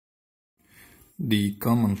The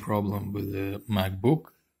common problem with the MacBook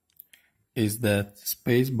is that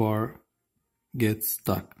spacebar gets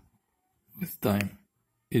stuck with time.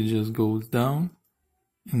 It just goes down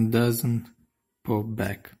and doesn't pop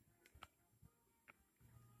back.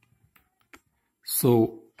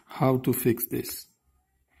 So how to fix this?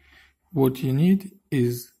 What you need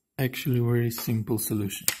is actually a very simple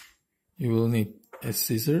solution. You will need a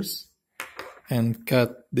scissors and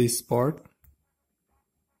cut this part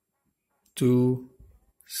to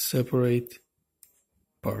separate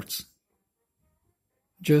parts.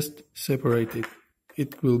 Just separate it.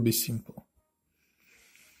 It will be simple.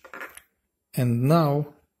 And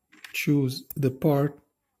now choose the part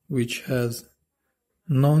which has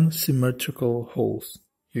non-symmetrical holes.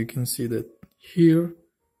 You can see that here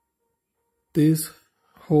this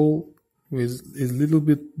hole is a little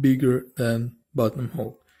bit bigger than bottom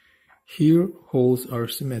hole. Here holes are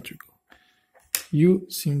symmetrical. You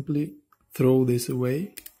simply throw this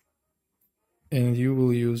away and you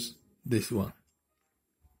will use this one.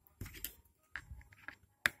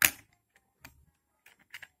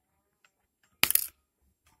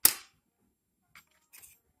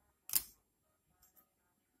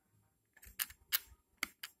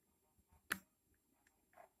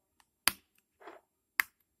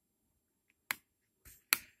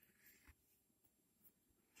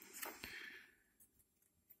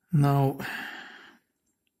 Now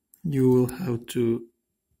you will have to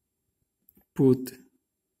put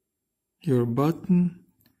your button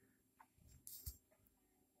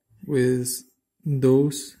with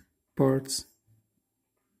those parts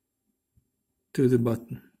to the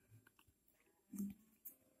button.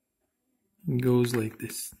 It goes like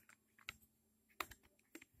this.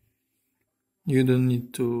 You don't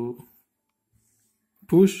need to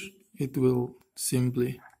push, it will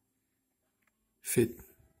simply fit.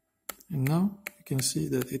 And now you can see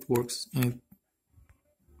that it works and it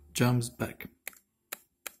jumps back.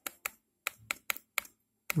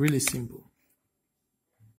 Really simple.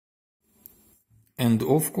 And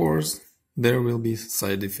of course there will be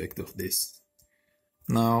side effect of this.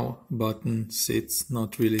 Now button sits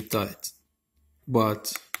not really tight.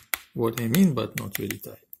 But what I mean by not really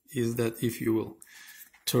tight is that if you will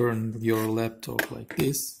turn your laptop like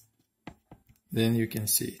this, then you can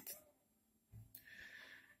see it.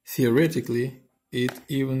 Theoretically, it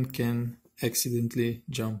even can accidentally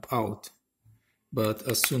jump out, but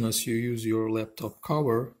as soon as you use your laptop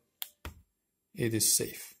cover, it is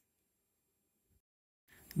safe.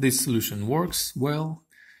 This solution works well,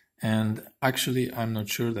 and actually I'm not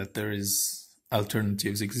sure that there is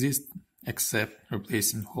alternatives exist except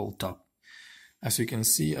replacing whole top. As you can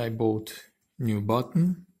see, I bought new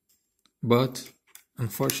button, but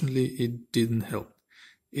unfortunately it didn't help.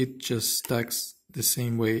 It just stacks the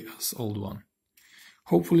same way as old one.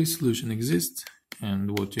 Hopefully solution exists,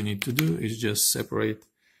 and what you need to do is just separate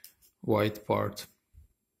white part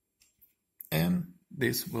and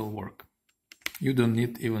this will work. You don't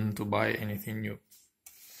need even to buy anything new.